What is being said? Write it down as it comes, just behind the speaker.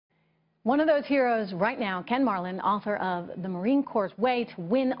One of those heroes right now, Ken Marlin, author of The Marine Corps' Way to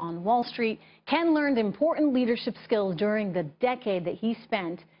Win on Wall Street. Ken learned important leadership skills during the decade that he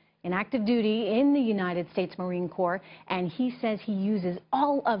spent in active duty in the United States Marine Corps, and he says he uses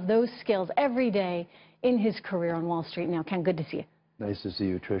all of those skills every day in his career on Wall Street. Now, Ken, good to see you. Nice to see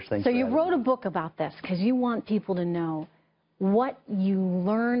you, Trish. Thanks. So you wrote a book about this because you want people to know what you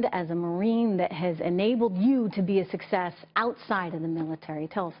learned as a Marine that has enabled you to be a success outside of the military.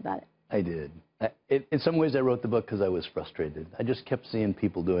 Tell us about it. I did. In some ways, I wrote the book because I was frustrated. I just kept seeing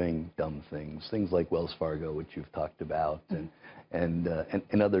people doing dumb things like Wells Fargo, which you've talked about, and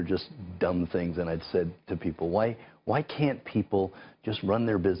other just dumb things. And I'd said to people, why can't people just run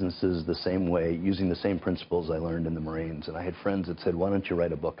their businesses the same way, using the same principles I learned in the Marines? And I had friends that said, why don't you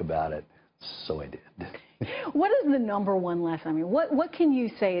write a book about it? So I did. What is the number one lesson? I mean, what can you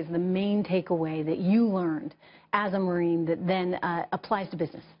say is the main takeaway that you learned as a Marine that then applies to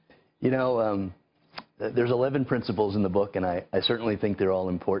business? You know, there's 11 principles in the book, and I certainly think they're all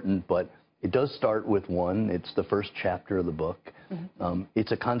important, but it does start with one. It's the first chapter of the book.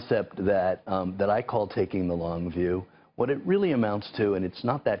 It's a concept that I call taking the long view. What it really amounts to, and it's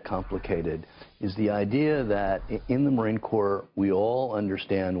not that complicated, is the idea that in the Marine Corps, we all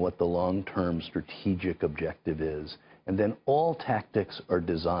understand what the long-term strategic objective is, and then all tactics are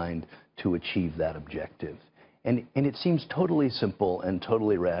designed to achieve that objective. And it seems totally simple and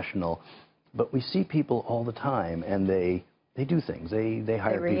totally rational, but we see people all the time, and they do things. They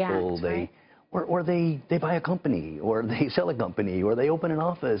hire people, right? or they buy a company, or they sell a company, or they open an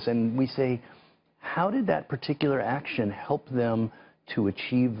office, and we say, how did that particular action help them to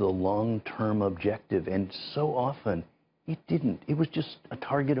achieve the long-term objective? And so often, it didn't. It was just a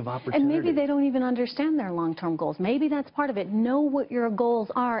target of opportunity. And maybe they don't even understand their long-term goals. Maybe that's part of it. Know what your goals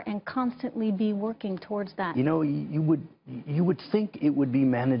are and constantly be working towards that. You know, you would think it would be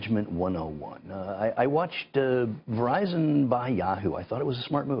Management 101. I watched Verizon buy Yahoo. I thought it was a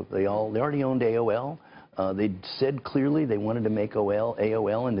smart move. They already owned AOL. They said clearly they wanted to make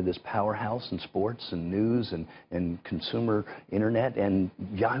AOL into this powerhouse in sports and news and consumer internet, and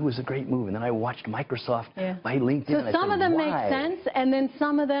Yahoo was a great move. And then I watched Microsoft buy LinkedIn. So some of them make sense, and then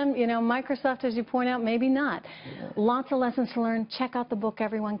some of them, you know, Microsoft, as you point out, maybe not. Lots of lessons to learn. Check out the book,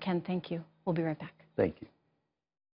 everyone. Ken, thank you. We'll be right back. Thank you.